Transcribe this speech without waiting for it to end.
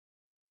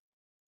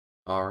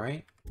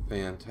Alright,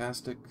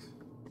 fantastic.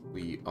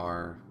 We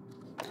are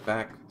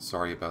back.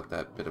 Sorry about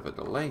that bit of a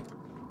delay.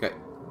 Okay.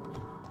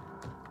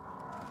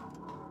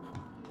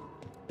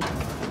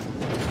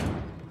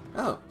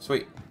 Oh,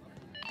 sweet.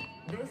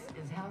 This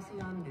is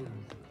Halcyon News.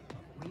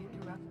 We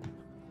interrupt.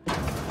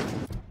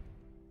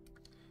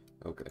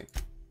 Okay.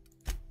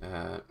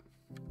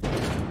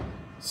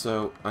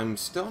 So, I'm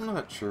still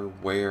not sure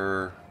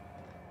where...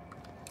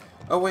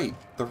 Oh wait,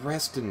 the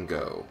rest didn't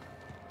go.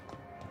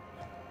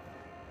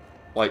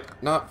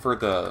 Like, not for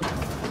the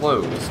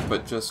clothes,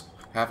 but just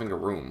having a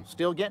room.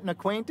 Still getting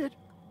acquainted?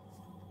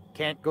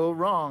 Can't go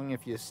wrong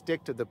if you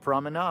stick to the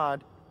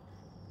promenade.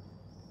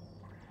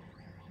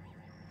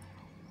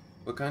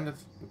 What kind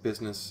of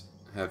business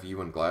have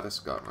you and Gladys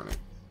got running?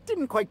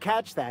 Didn't quite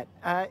catch that.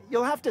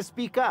 You'll have to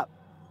speak up.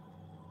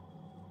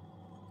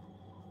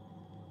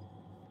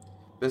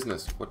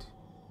 Business, what?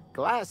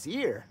 Glass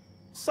ear?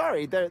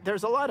 Sorry,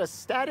 there's a lot of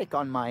static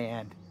on my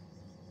end.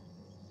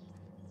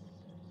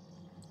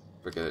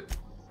 Forget it.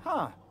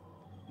 Huh.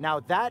 Now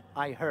that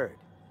I heard.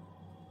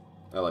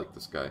 I like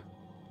this guy.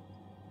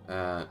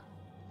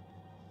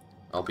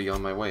 I'll be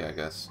on my way, I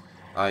guess.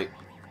 I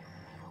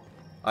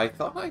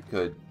thought I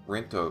could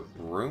rent a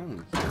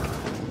room here.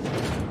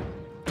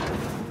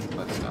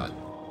 Let's not.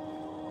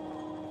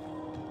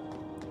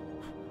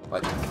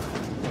 What?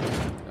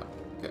 No.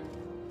 Okay.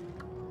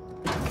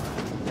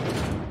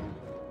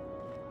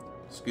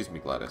 Excuse me,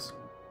 Gladys.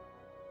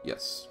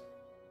 Yes.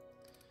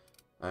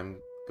 I'm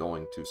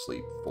going to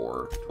sleep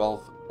for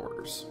 12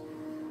 hours.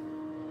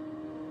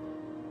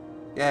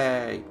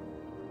 Yay!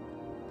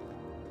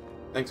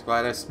 Thanks,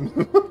 Gladys.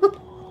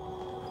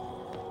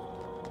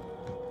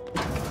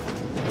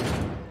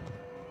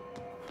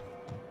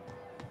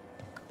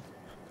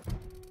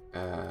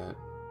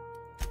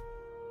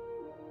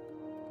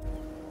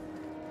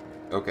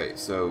 Okay,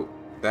 so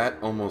that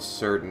almost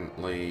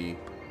certainly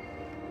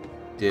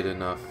did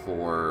enough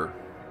for...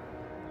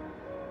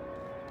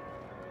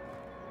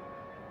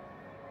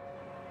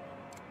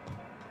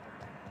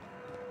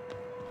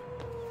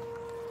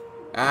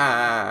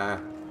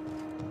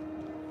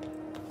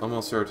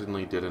 Almost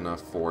certainly did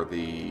enough for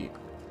the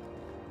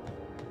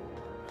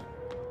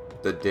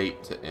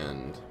date to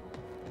end.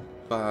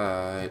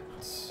 But...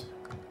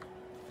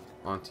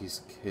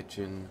 Auntie's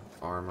kitchen,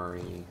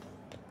 armory...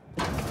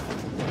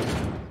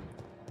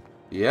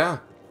 Yeah.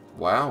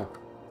 Wow.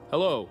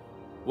 Hello.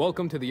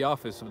 Welcome to the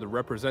office of the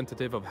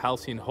representative of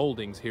Halcyon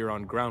Holdings here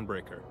on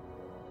Groundbreaker.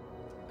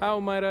 How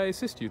might I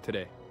assist you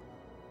today?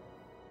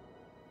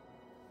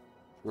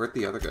 Where'd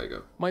the other guy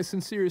go? My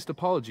sincerest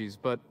apologies,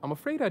 but I'm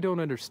afraid I don't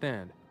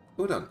understand.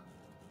 Udon.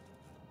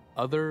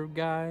 Other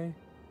guy?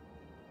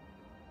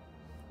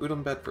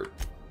 Udon Bedford.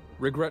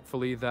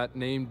 Regretfully, that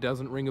name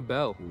doesn't ring a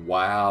bell.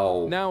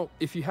 Wow. Now,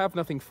 if you have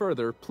nothing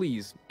further,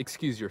 please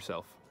excuse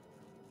yourself.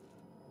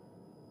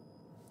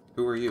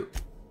 Who are you?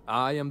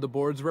 I am the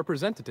board's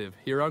representative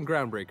here on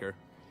Groundbreaker.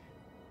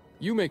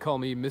 You may call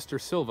me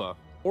Mr. Silva,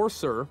 or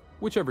Sir,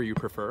 whichever you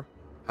prefer.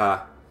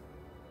 Ha.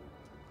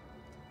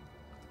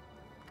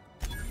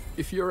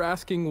 If you're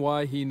asking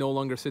why he no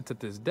longer sits at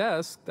this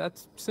desk,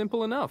 that's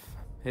simple enough.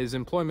 His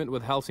employment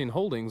with Halcyon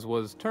Holdings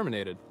was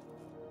terminated.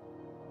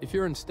 If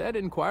you're instead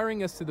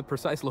inquiring as to the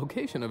precise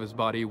location of his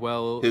body,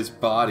 well... His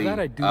body. That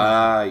I do.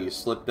 Ah, you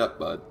slipped up,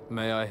 bud.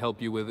 May I help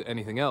you with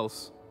anything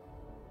else?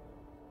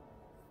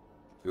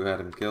 Who had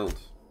him killed?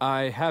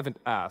 I haven't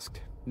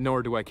asked,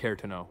 nor do I care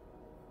to know.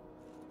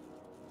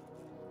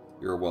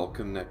 You're a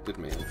well-connected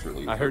man,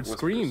 truly. I heard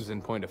screams,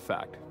 in point of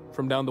fact,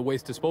 from down the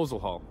waste disposal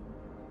hall.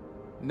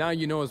 Now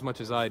you know as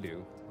much as I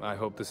do. I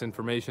hope this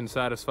information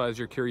satisfies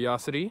your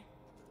curiosity.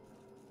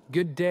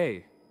 Good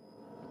day.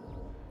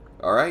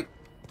 All right.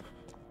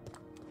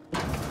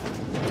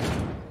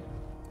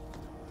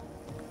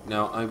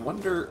 Now, I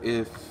wonder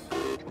if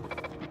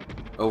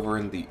over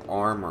in the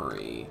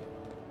armory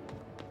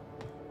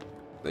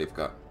they've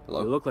got...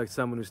 Hello? You look like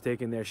someone who's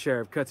taken their share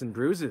of cuts and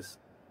bruises.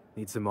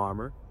 Need some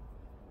armor?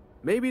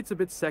 Maybe it's a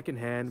bit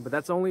secondhand, but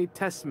that's only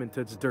testament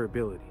to its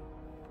durability.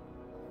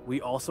 We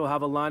also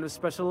have a line of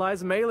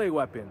specialized melee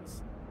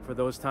weapons, for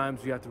those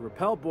times you have to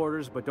repel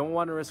boarders but don't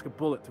want to risk a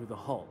bullet through the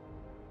hull.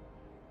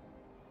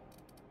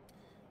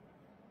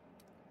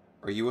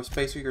 Are you a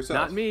spacer yourself?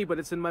 Not me, but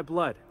it's in my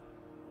blood.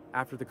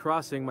 After the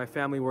crossing, my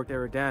family worked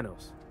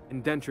Eridanos,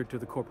 indentured to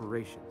the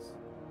corporations.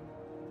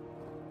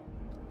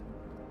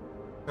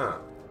 Huh.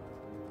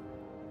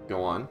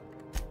 Go on.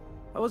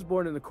 I was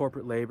born into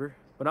corporate labor,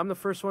 but I'm the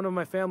first one of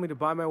my family to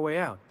buy my way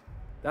out.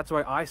 That's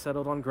why I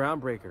settled on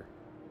Groundbreaker.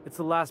 It's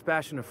the last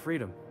bastion of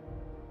freedom.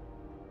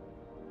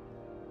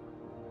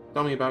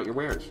 Tell me about your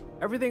wares.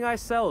 Everything I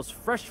sell is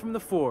fresh from the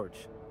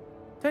forge.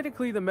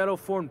 Technically, the metal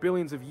formed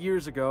billions of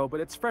years ago, but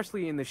it's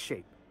freshly in this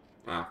shape.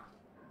 Ah.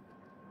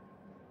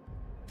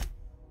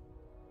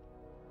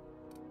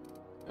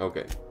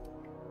 Okay.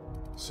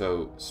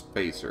 So,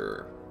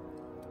 spacer.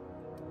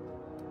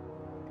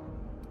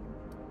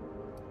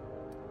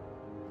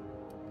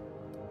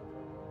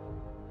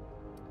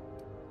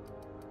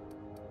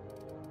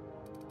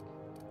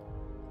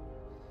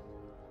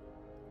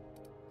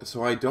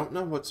 So I don't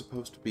know what's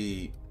supposed to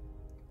be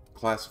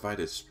classified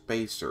as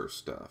spacer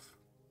stuff.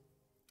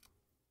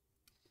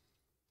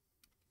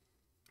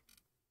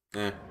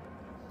 Eh.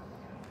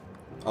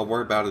 I'll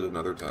worry about it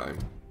another time.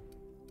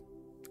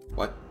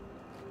 What?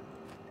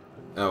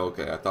 Oh,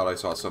 okay. I thought I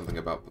saw something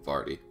about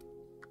Parvati.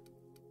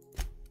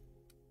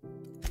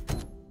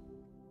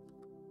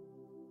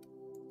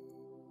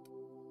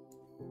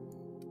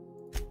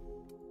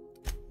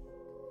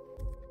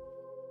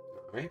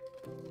 Alright.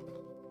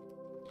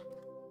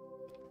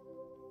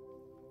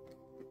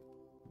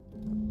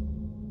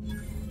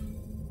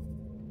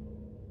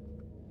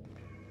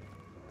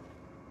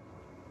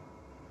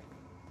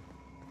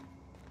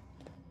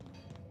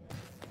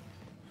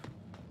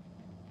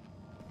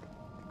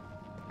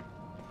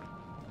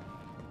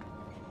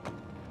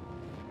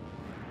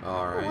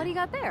 Alright. What do you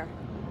got there?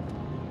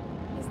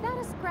 Is that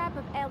a scrap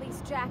of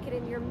Ellie's jacket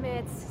in your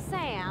mitts,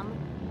 Sam?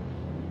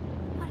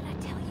 What did I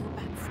tell you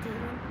about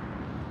stealing?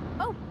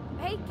 Oh,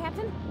 hey,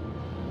 Captain.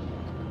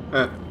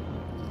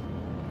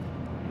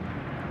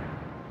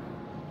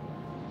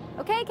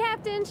 Okay,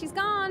 Captain, she's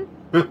gone.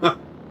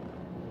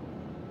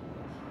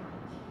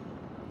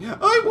 Yeah,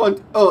 I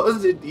want... Oh,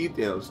 the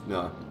details.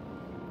 No.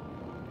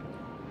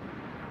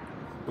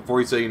 Before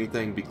you say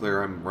anything, be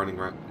clear I'm running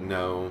right...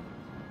 No.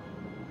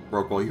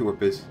 Broke while you were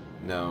busy.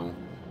 No.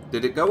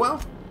 Did it go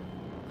well?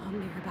 I'm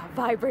near about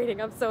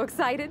vibrating. I'm so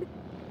excited.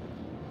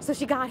 So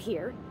she got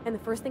here, and the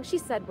first thing she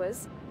said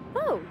was,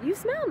 "Oh, you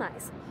smell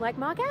nice, like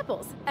mock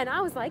apples." And I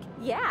was like,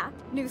 "Yeah,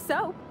 new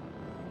soap."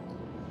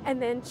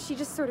 And then she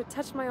just sort of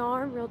touched my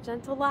arm real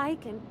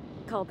gentle-like and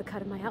called the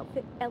cut of my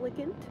outfit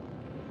elegant.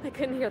 I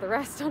couldn't hear the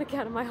rest on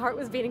account of my heart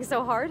was beating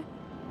so hard.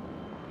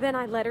 Then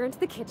I led her into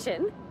the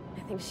kitchen. I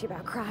think she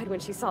about cried when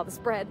she saw the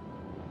spread.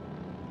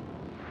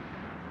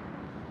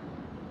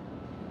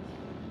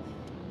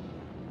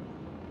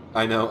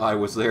 I know, I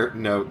was there.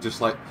 No,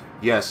 just like...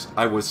 Yes,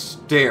 I was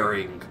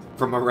staring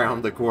from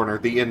around the corner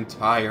the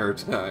entire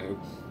time.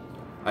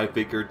 I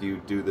figured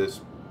you'd do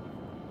this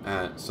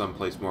at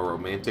someplace more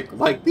romantic,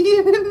 like the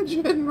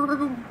engine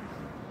room.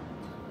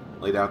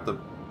 Laid out the...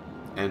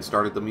 and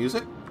started the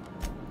music?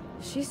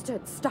 She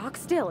stood stock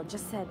still and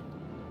just said,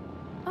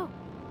 "Oh,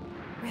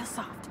 real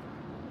soft."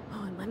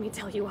 Oh, and let me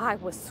tell you, I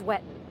was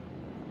sweating.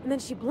 And then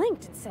she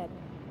blinked and said,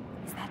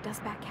 "Is that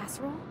dustback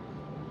casserole?"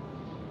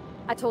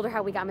 I told her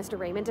how we got Mr.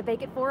 Raymond to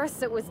bake it for us,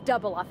 so it was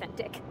double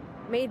authentic.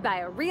 Made by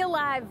a real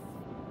live...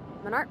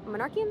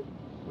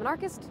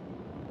 monarchist?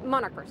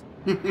 Monarch person.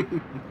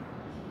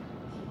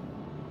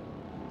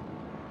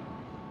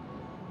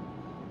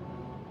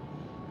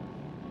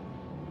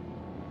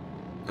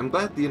 I'm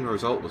glad the end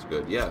result was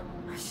good, yeah.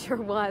 Sure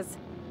was.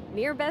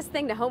 Near best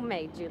thing to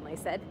homemade, Junlei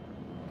said.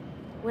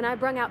 When I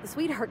brung out the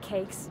sweetheart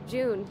cakes,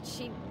 June,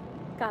 she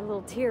got a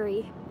little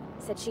teary.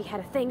 Said she had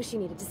a thing she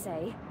needed to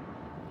say.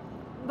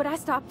 But I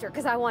stopped her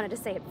because I wanted to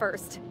say it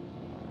first.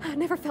 I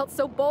never felt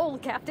so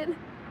bold, Captain.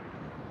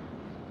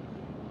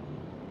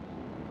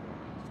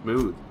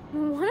 Smooth.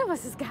 One of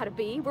us has got to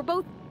be. We're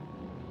both...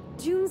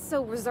 June's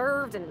so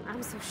reserved and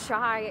I'm so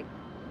shy.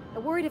 I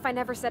worried if I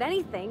never said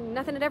anything,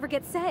 nothing would ever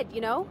get said,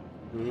 you know?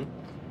 Mm-hmm.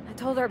 I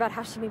told her about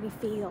how she made me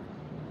feel.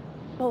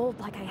 Bold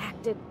like I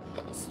acted.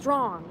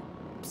 Strong.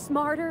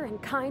 Smarter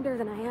and kinder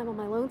than I am on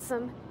my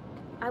lonesome.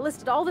 I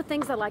listed all the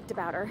things I liked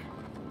about her.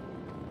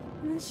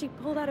 And then she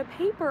pulled out a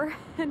paper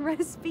and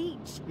read a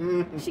speech.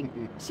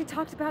 She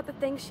talked about the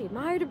things she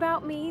admired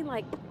about me,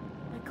 like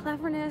my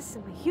cleverness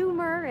and my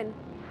humor, and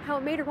how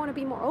it made her want to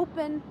be more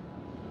open.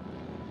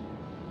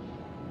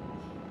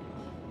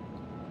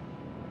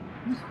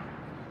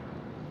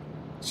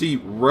 She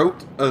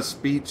wrote a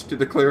speech to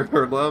declare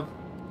her love?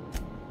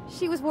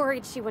 She was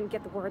worried she wouldn't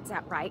get the words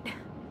out right,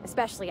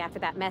 especially after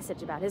that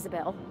message about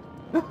Isabel.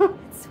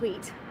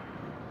 Sweet.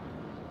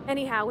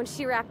 Anyhow, when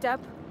she wrapped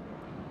up,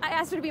 I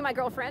asked her to be my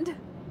girlfriend.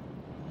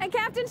 And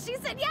Captain, she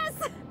said yes!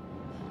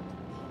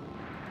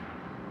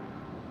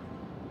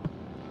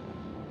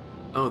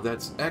 Oh,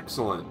 that's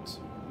excellent.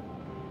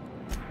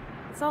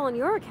 It's all on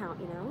your account,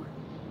 you know.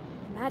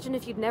 Imagine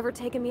if you'd never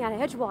taken me out of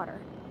Edgewater.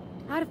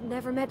 I'd have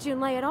never met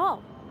Junlei at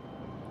all.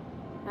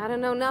 I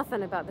don't know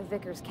nothing about the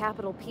Vicar's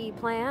capital P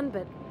plan,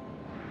 but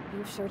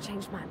you've sure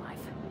changed my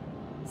life.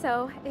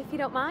 So, if you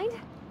don't mind,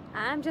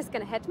 I'm just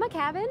gonna head to my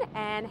cabin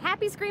and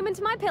happy scream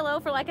into my pillow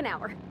for like an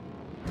hour.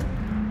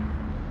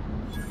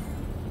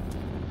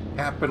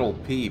 Capital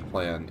P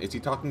plan. Is he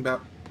talking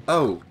about...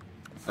 Oh,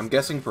 I'm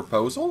guessing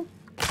proposal?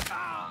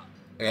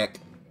 Eck.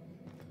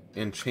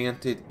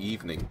 Enchanted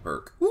evening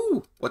perk.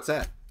 Woo! What's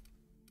that?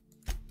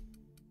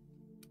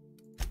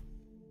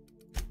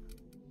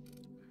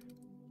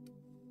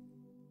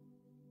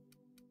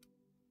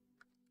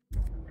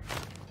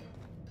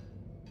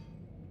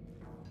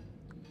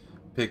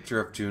 Picture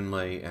of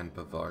Junlei and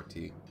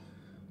Parvati.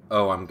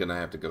 Oh, I'm gonna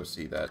have to go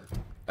see that.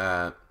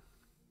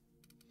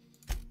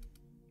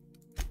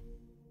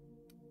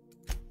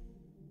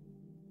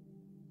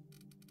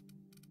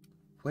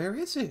 Where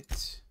is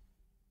it?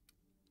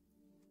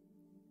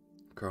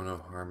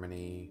 Chrono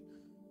Harmony.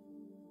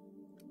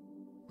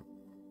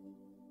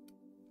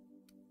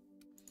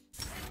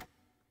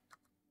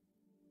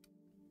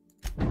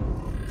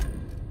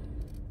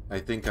 I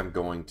think I'm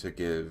going to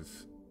give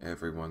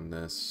everyone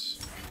this.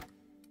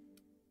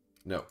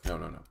 No,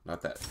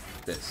 not that.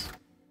 This.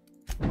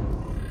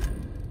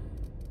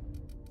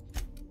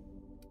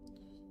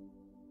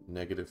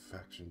 Negative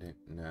faction date.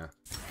 Nah.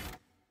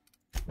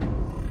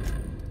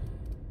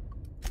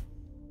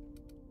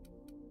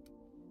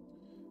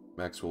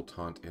 Max will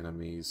taunt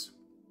enemies.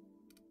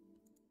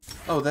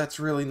 Oh, that's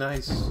really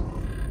nice.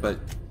 But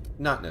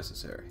not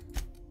necessary.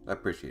 I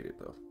appreciate it,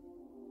 though.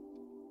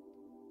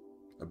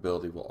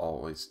 Ability will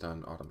always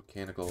stun auto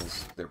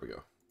mechanicals. There we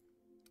go.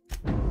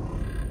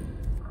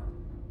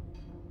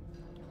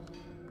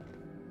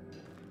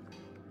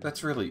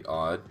 That's really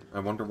odd. I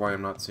wonder why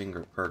I'm not seeing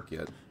her perk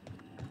yet.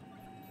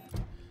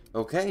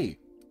 Okay.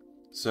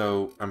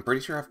 So, I'm pretty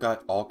sure I've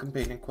got all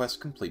companion quests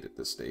complete at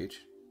this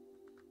stage.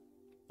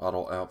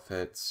 Bottle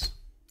outfits.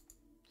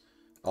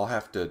 I'll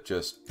have to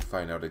just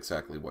find out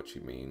exactly what she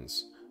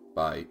means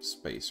by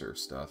spacer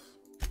stuff.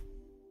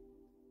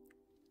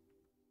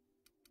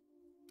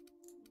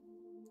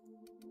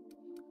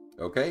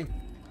 Okay,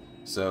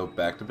 so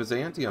back to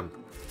Byzantium.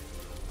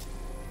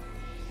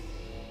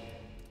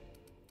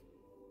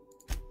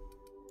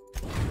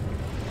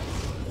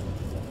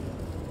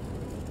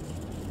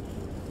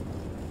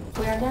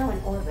 We are now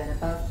in orbit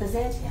above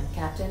Byzantium,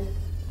 Captain.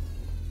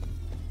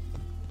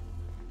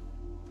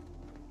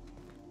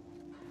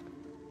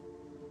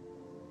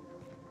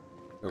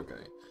 Okay.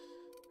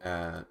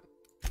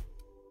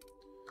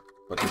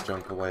 Put this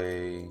junk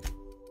away.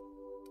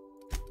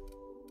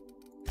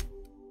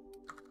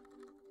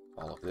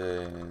 All of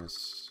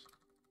this.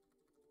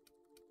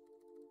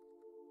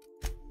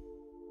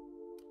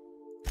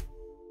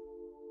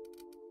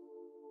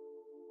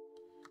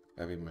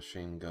 Heavy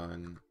machine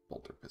gun,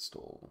 bolter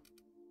pistol.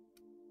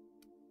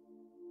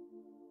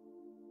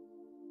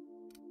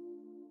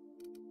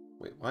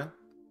 Wait, what?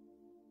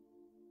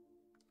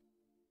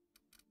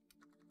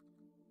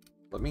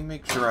 Let me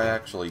make sure I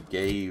actually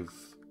gave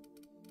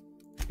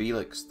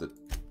Felix the...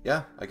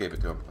 Yeah, I gave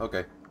it to him.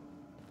 Okay.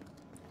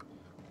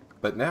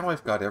 But now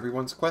I've got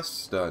everyone's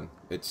quests done.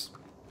 It's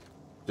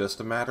just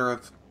a matter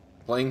of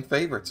playing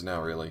favorites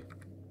now, really.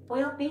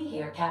 We'll be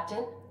here,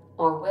 Captain.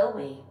 Or will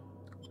we?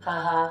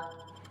 Haha.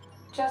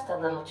 Just a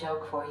little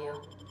joke for you.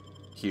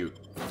 Cute.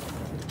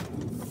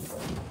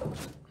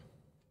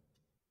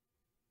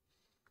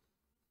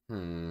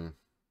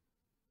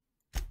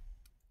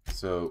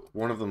 So,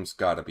 one of them's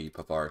gotta be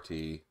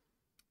Parvati.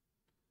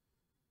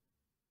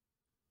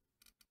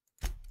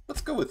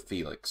 Let's go with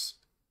Felix.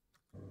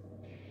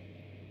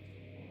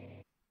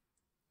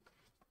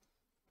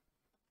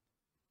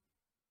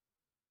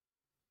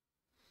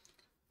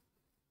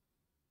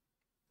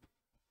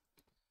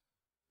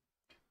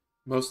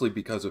 Mostly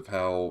because of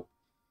how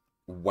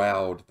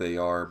wowed they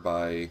are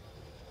by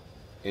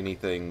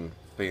anything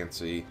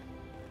fancy.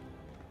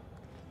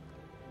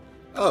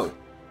 Oh,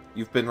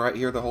 you've been right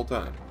here the whole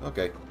time.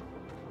 Okay.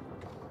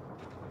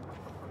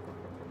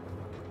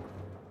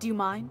 Do you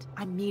mind?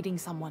 I'm meeting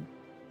someone.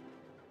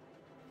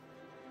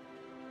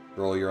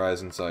 Roll your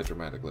eyes inside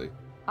dramatically.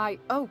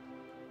 Oh.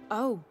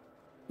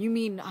 You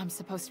mean I'm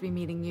supposed to be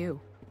meeting you?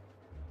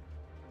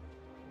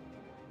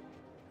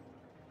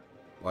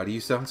 Why do you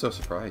sound so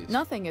surprised?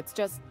 Nothing, it's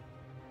just...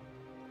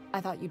 I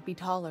thought you'd be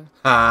taller.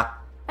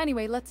 Ha!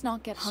 Anyway, let's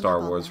not get hung Star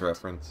up on Wars that.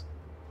 reference.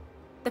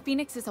 The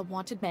Phoenix is a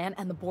wanted man,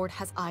 and the board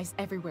has eyes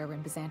everywhere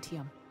in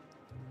Byzantium.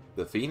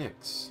 The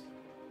Phoenix.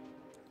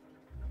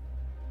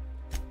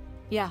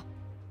 Yeah,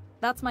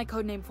 that's my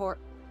codename for...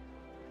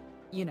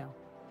 You know,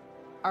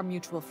 our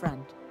mutual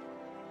friend.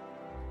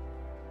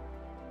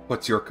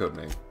 What's your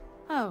codename?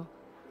 Oh.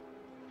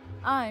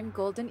 I'm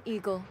Golden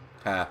Eagle.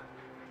 Ha.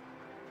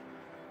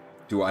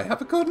 Do I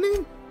have a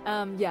codename?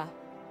 Yeah.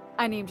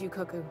 I named you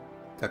Cuckoo.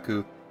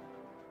 Cuckoo.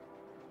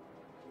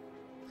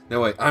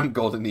 No, wait, I'm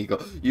Golden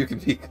Eagle. You can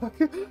be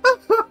Cuckoo.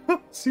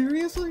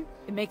 Seriously?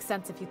 It makes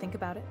sense if you think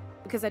about it,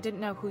 because I didn't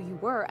know who you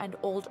were, and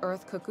old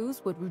Earth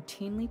cuckoos would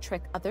routinely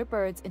trick other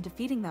birds into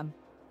feeding them.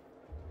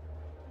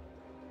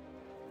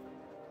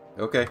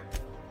 Okay.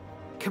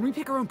 Can we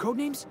pick our own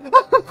codenames? I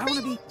want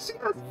to be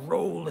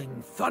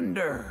Rolling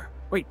Thunder.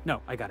 Wait,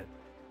 no, I got it.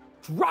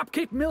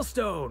 Dropkick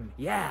Millstone.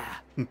 Yeah.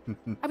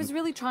 I was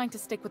really trying to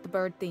stick with the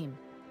bird theme.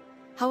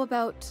 How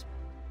about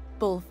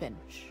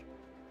Bullfinch?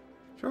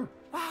 Sure.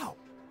 Wow,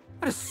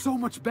 that is so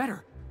much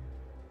better.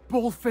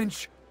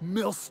 Bullfinch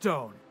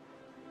Millstone.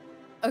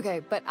 Okay,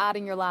 but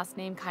adding your last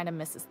name kind of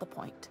misses the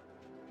point.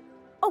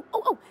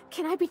 Oh,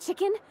 can I be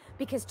chicken?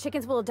 Because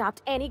chickens will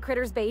adopt any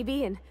critter's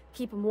baby and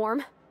keep them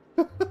warm.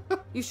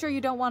 You sure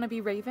you don't want to be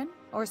Raven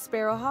or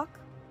Sparrowhawk?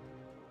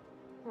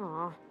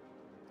 Aw.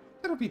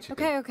 That'll be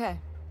chicken. Okay.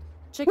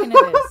 Chicken it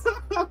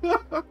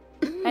is.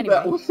 Anyway,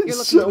 That was you're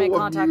looking so to make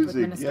contact with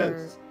amusing, Minister...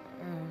 yes.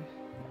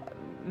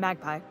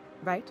 Magpie,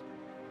 right?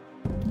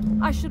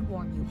 I should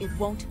warn you, it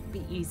won't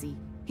be easy.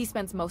 He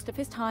spends most of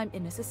his time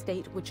in his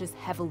estate, which is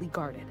heavily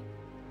guarded.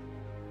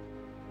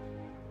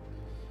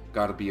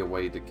 Gotta be a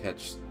way to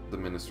catch the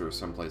minister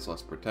someplace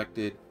less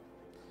protected.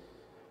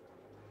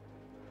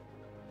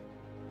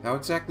 How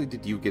exactly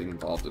did you get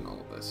involved in all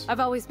of this? I've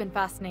always been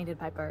fascinated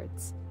by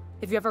birds.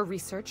 If you ever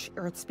research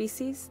Earth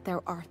species,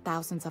 there are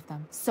thousands of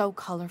them, so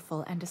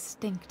colorful and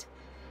distinct.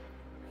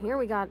 Here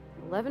we got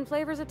 11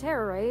 flavors of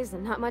terror rays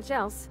and not much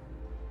else.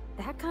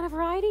 That kind of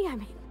variety? I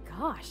mean,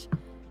 gosh,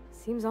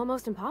 seems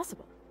almost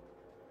impossible.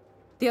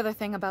 The other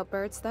thing about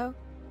birds, though,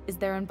 is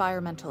their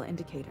environmental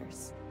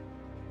indicators.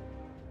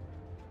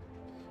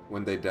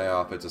 When they die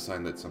off, it's a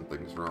sign that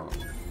something's wrong.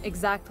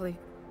 Exactly.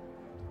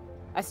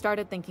 I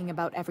started thinking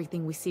about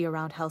everything we see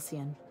around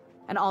Halcyon,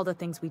 and all the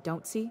things we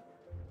don't see.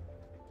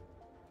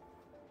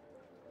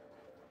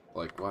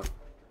 Like what?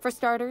 For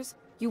starters,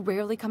 you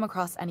rarely come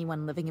across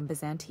anyone living in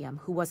Byzantium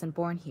who wasn't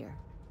born here,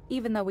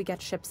 even though we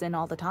get ships in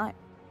all the time.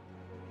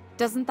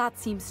 Doesn't that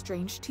seem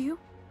strange to you?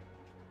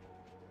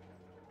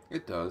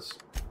 It does.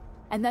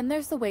 And then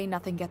there's the way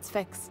nothing gets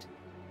fixed.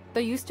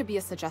 There used to be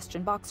a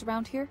suggestion box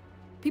around here.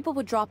 People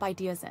would drop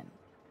ideas in.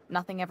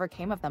 Nothing ever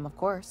came of them, of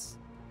course.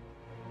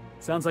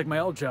 Sounds like my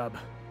old job.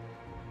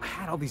 I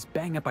had all these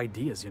bang-up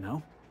ideas, you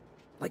know?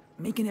 Like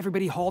making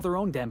everybody haul their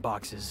own damn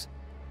boxes.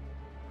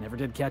 Never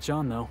did catch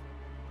on, though.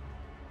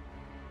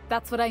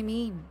 That's what I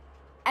mean.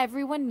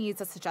 Everyone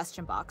needs a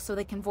suggestion box so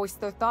they can voice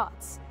their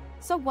thoughts.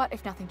 So what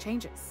if nothing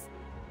changes?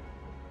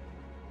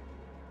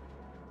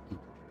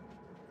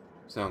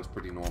 Sounds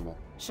pretty normal.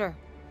 Sure,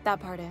 that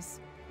part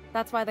is.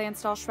 That's why they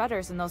install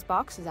shredders in those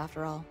boxes,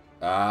 after all.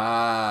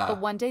 Ah.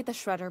 But one day the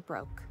shredder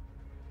broke.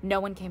 No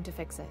one came to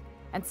fix it.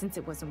 And since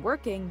it wasn't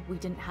working, we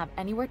didn't have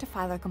anywhere to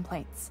file our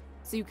complaints.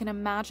 So you can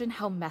imagine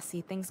how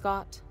messy things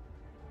got.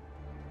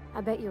 I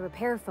bet your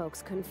repair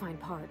folks couldn't find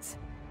parts.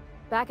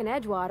 Back in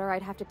Edgewater,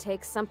 I'd have to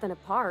take something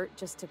apart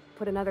just to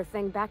put another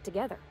thing back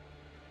together.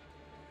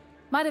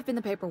 Might have been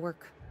the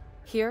paperwork.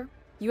 Here,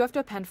 you have to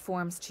append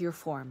forms to your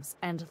forms,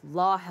 and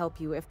law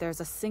help you if there's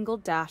a single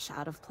dash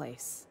out of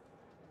place.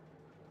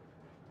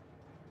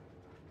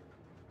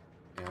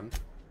 And?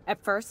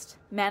 At first,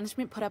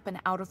 management put up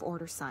an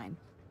out-of-order sign,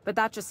 but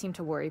that just seemed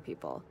to worry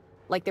people.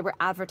 Like they were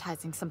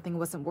advertising something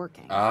wasn't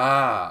working.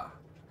 Ah.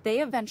 They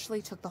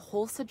eventually took the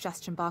whole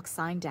suggestion box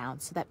sign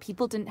down so that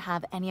people didn't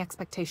have any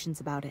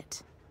expectations about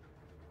it.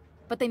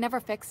 But they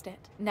never fixed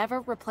it, never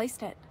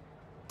replaced it.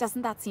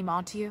 Doesn't that seem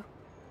odd to you?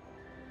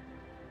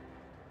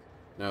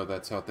 No,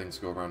 that's how things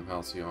go around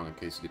Halcyon, in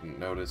case you didn't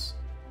notice.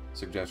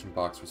 Suggestion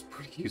box was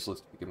pretty useless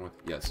to begin with,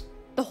 yes.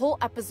 The whole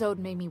episode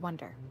made me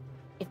wonder.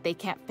 If they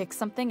can't fix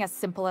something as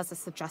simple as a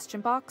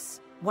suggestion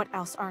box, what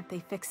else aren't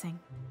they fixing?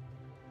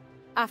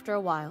 After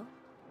a while,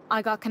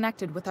 I got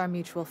connected with our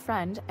mutual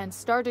friend and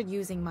started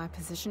using my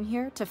position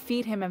here to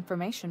feed him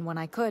information when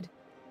I could.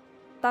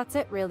 That's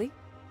it, really.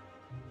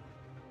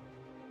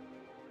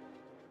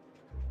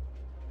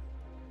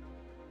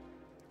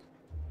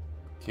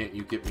 Can't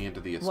you get me into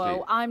the estate?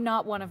 Whoa, I'm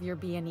not one of your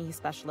B&E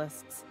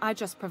specialists. I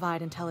just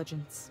provide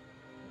intelligence.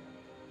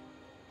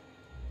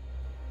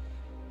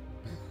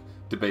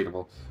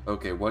 Debatable.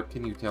 Okay, what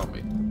can you tell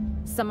me?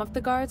 Some of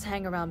the guards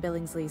hang around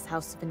Billingsley's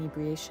House of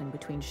Inebriation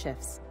between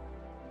shifts.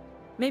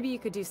 Maybe you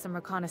could do some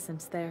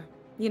reconnaissance there.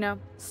 You know,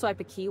 swipe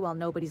a key while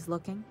nobody's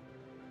looking.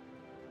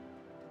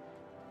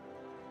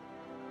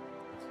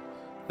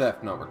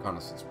 Theft, not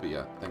reconnaissance, but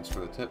yeah, thanks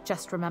for the tip.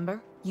 Just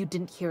remember, you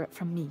didn't hear it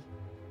from me.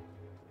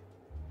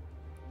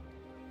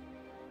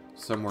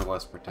 Somewhere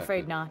less protected.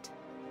 Afraid not.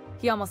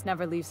 He almost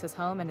never leaves his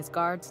home, and his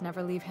guards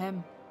never leave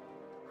him.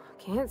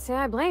 Can't say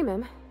I blame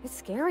him. It's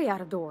scary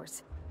out of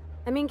doors.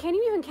 I mean, can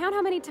you even count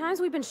how many times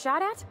we've been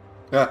shot at?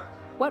 Ah.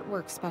 What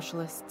work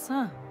specialists,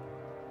 huh?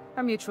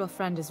 Our mutual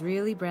friend is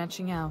really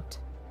branching out.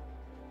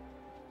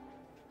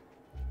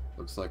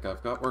 Looks like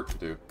I've got work to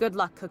do. Good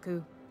luck,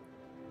 Cuckoo.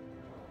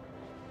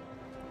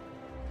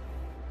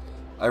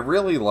 I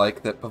really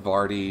like that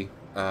Parvati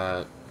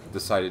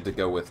decided to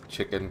go with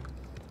chicken.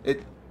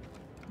 It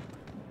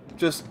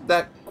just,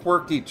 that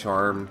quirky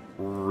charm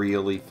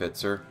really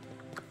fits her.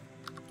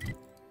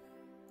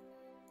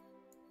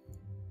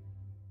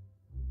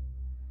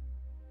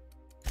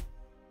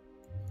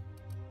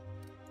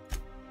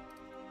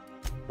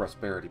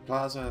 Prosperity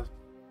Plaza.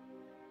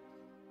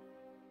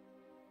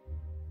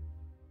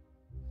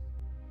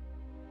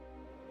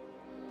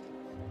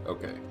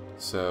 Okay,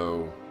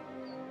 so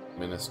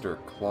Minister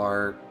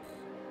Clark,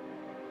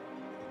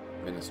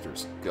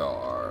 Minister's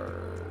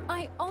Guard.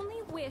 I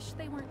only wish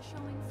they weren't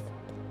showing.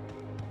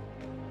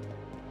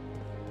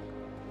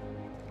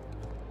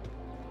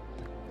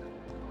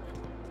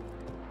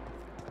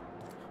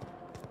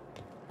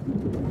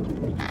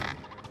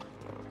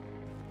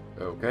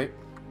 Okay.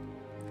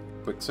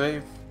 Quick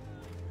save.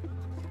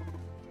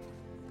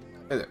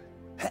 Hey there.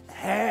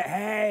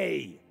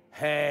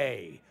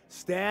 Hey,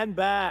 stand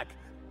back,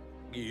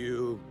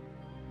 you.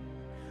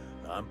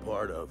 I'm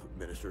part of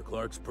Minister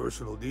Clark's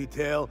personal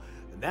detail,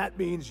 and that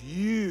means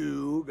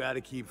you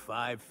gotta keep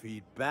 5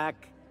 feet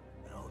back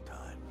at all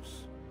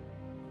times.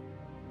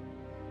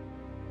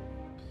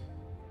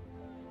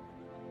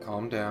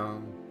 Calm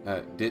down.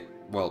 Didn't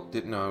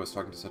know I was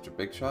talking to such a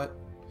big shot.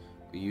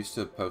 We used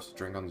to post a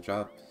drink on the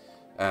job.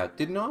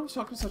 Didn't know I was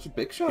talking to such a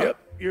big shot. Yep,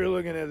 you're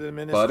looking at the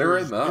Butter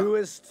minister's him up.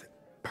 newest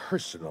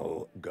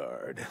personal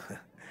guard.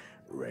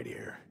 Right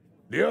here.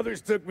 The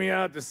others took me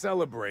out to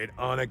celebrate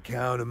on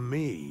account of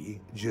me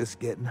just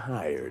getting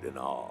hired and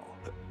all.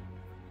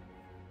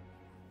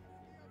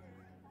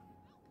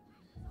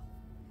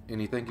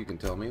 Anything you can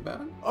tell me about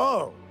him?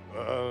 Oh,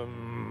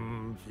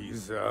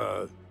 he's,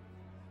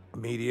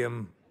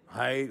 medium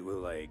height with,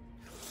 like,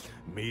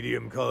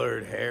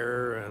 medium-colored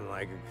hair and,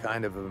 like, a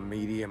kind of a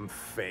medium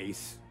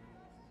face.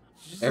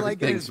 Just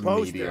like in his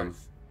Everything's medium.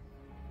 posters.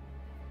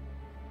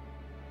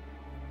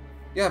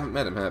 You haven't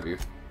met him, have you?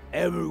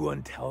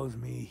 Everyone tells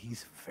me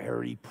he's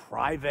very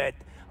private,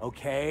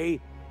 okay?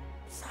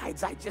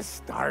 Besides, I just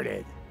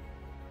started.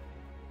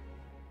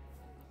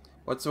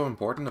 What's so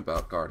important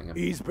about guarding him?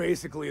 He's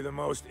basically the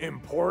most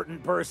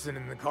important person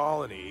in the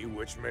colony,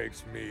 which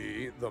makes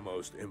me the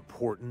most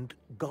important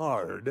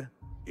guard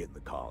in the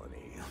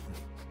colony.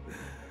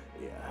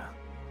 Yeah.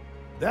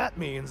 That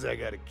means I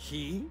got a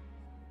key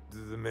to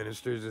the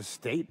minister's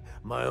estate,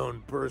 my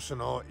own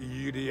personal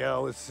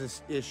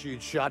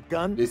UDL-issued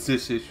shotgun. Is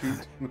this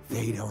issued?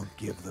 They don't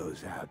give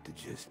those out to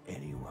just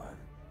anyone.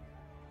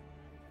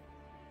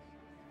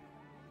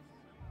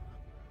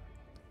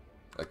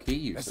 A key,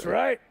 you That's said.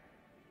 right.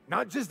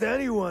 Not just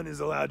anyone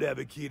is allowed to have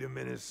a key to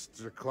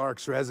Minister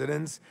Clark's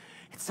residence.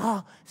 It's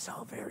all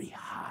so very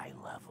high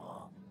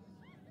level.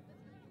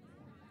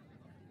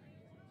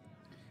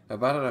 How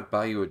about I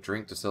buy you a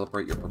drink to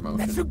celebrate your promotion?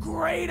 That's a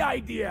great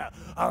idea.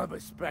 I'll have a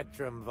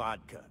Spectrum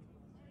vodka.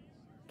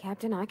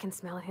 Captain, I can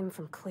smell him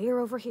from clear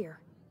over here.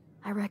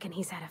 I reckon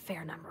he's had a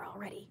fair number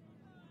already.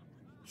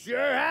 Sure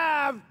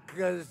have,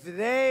 because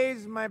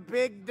today's my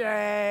big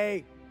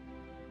day.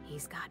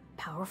 He's got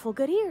powerful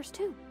good ears,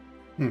 too.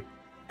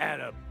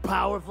 And a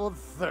powerful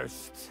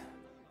thirst.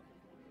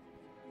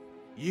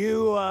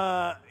 You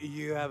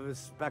have a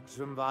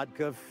Spectrum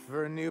vodka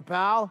for a new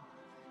pal?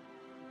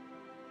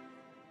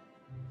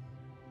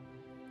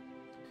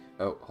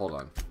 Oh, hold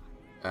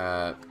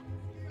on.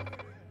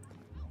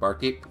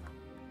 Barkeep?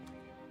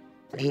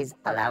 Please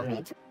allow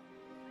me to...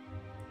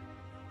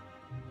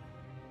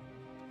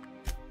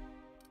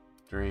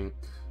 Drink,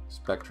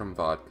 Spectrum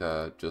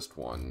vodka, just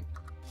one.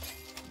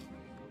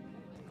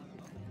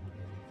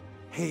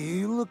 Hey,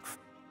 you look...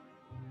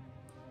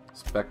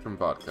 Spectrum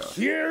vodka.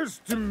 Cheers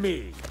to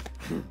me!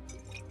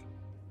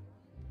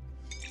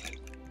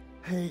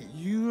 Hey,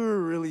 you're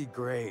really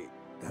great.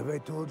 Have I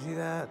told you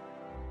that?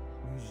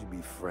 We should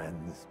be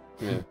friends.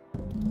 Yeah.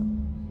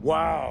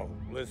 Wow,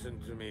 listen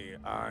to me.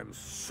 I'm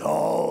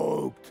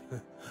soaked.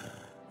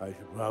 I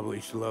should probably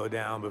slow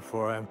down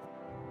before I'm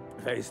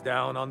face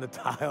down on the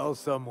tile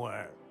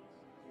somewhere.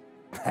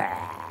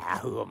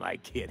 Who am I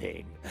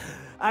kidding?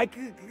 I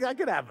could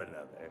have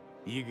another.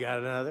 You got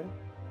another?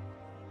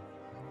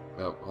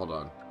 Oh, hold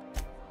on.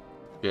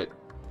 Shit.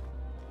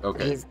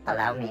 Okay. Please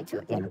allow me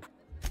to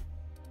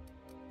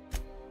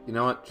You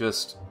know what?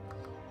 Just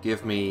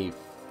give me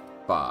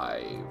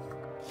 5.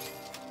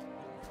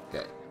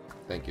 Okay.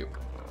 Thank you.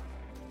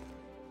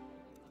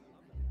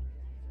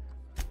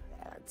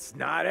 It's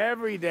not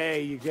every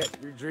day you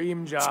get your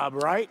dream job,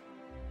 right?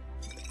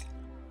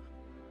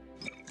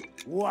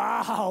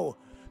 Wow!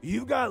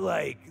 You've got,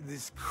 like,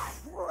 this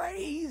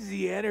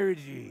crazy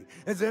energy.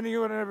 Has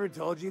anyone ever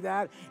told you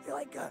that? You're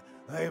like a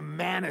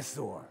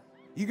Manosaur.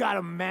 You got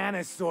a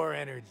Manosaur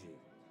energy.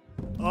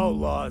 Oh,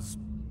 Laws.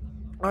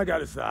 I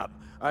gotta stop.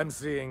 I'm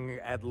seeing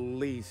at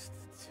least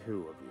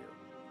 2 of you.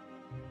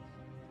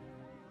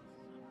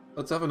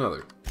 Let's have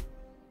another.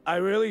 I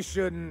really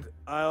shouldn't.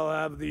 I'll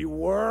have the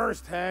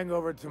worst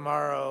hangover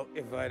tomorrow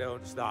if I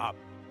don't stop.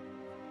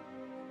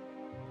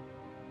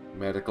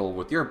 Medical,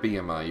 with your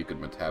BMI, you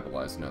could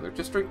metabolize another.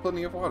 Just drink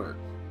plenty of water.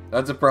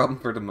 That's a problem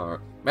for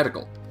tomorrow.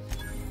 Medical.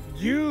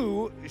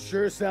 You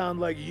sure sound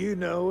like you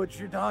know what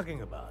you're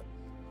talking about.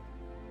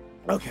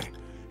 Okay,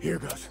 here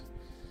goes.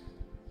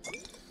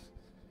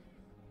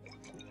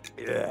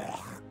 Yeah.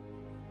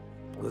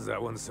 Was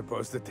that one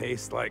supposed to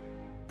taste like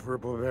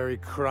Purple Berry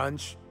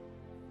Crunch?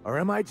 Or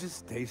am I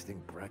just tasting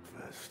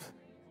breakfast?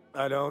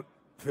 I don't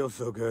feel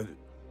so good.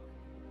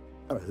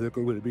 I think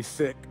I'm gonna be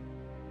sick.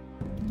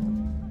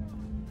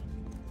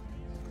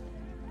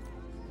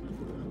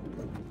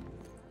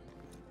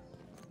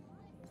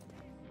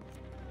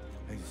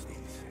 I just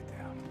need to sit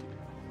down.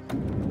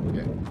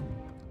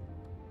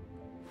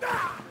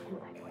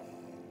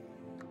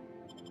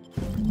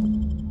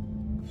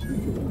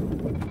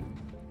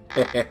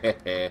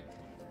 Okay.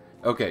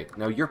 Okay,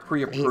 now you're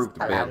pre-approved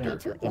Please allow me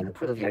banter. to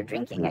improve your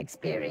drinking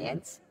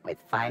experience with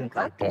fine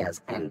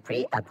cocktails and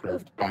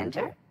pre-approved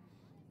banter.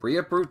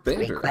 Pre-approved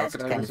banter? How Request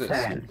could I resist?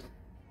 confirmed.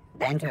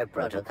 Banter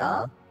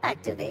protocol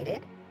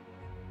activated.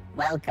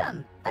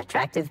 Welcome,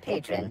 attractive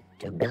patron,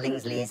 to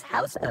Billingsley's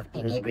House of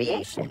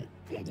Inebriation.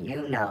 Did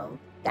you know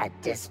that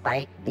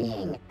despite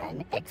being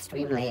an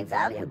extremely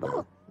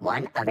valuable,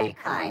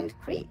 one-of-a-kind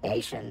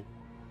creation,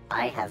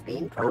 I have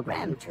been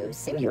programmed to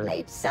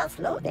simulate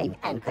self-loathing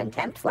and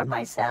contempt for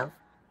myself?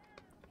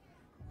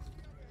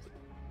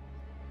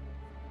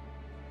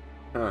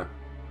 Huh.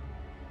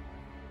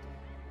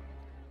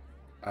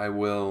 I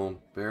will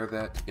bear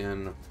that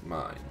in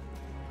mind.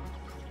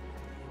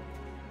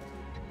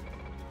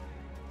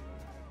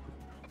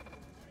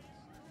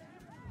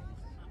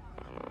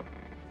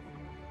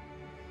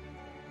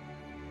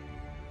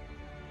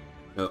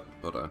 Oh,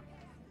 hold on.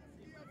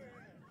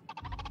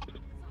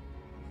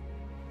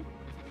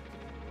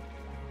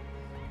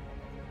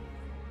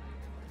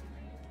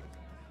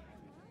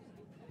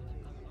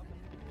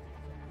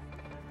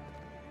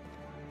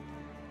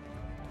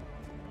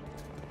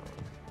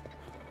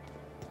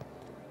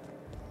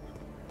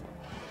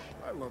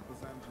 I love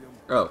Byzantium.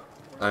 Oh,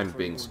 I'm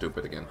being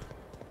stupid again.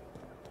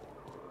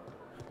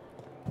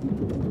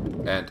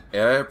 And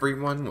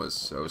everyone was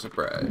so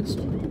surprised.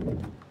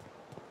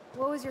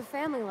 What was your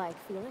family like,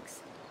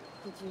 Felix?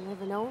 Did you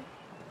ever know him?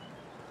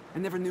 I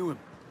never knew him.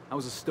 I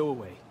was a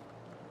stowaway.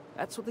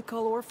 That's what they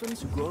call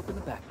orphans who grow up in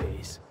the back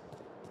bays.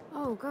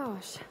 Oh,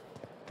 gosh.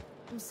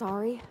 I'm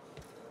sorry.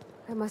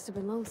 That must have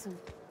been lonesome.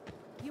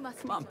 You must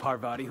Come on,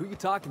 Parvati, who you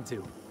talking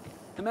to?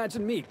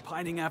 Imagine me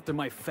pining after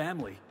my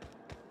family.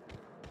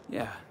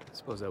 Yeah, I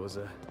suppose that was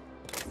a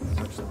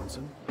touch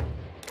lonesome.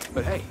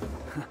 But hey,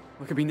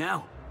 look at me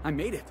now. I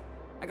made it.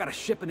 I got a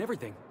ship and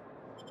everything.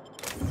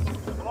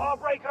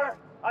 Lawbreaker!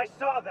 I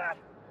saw that!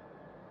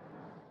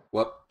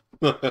 What?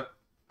 Not a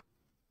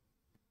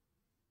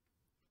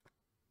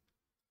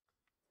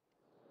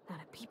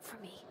peep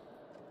from me.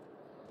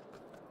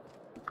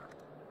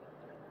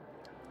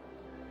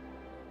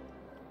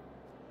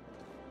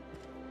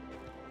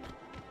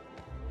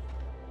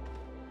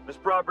 This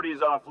property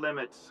is off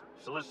limits.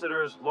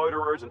 Solicitors,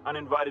 loiterers, and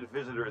uninvited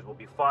visitors will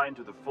be fined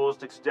to the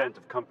fullest extent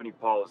of company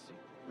policy.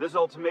 This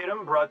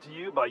ultimatum brought to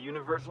you by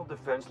Universal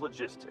Defense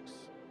Logistics.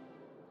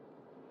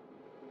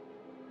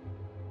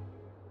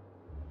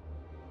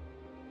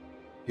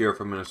 Hear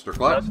from Minister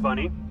Clark? That's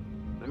funny.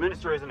 The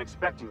minister isn't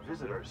expecting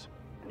visitors,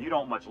 and you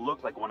don't much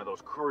look like one of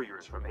those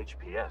couriers from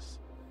HPS.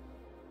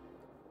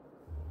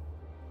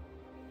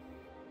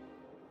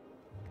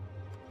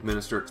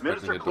 Minister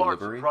expecting Minister a Clark's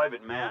delivery? a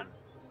private man,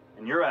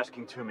 and you're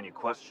asking too many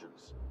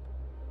questions.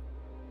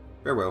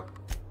 Farewell.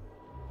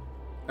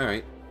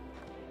 Alright.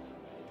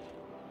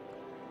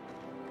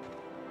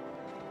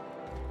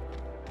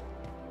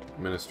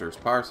 Minister's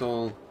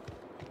parcel.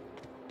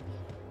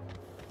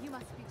 You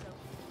must be joking.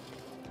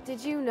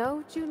 Did you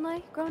know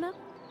Junlei growing up?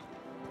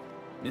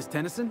 Miss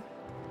Tennyson?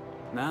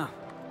 Nah,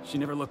 she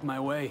never looked my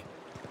way.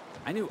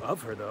 I knew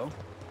of her, though.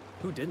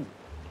 Who didn't?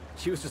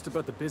 She was just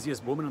about the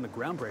busiest woman on the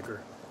Groundbreaker.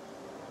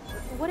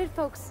 What did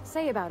folks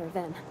say about her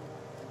then?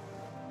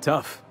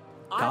 Tough.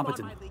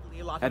 Competent.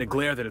 Had a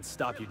glare that'd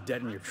stop you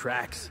dead in your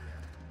tracks.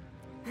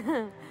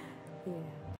 Yeah.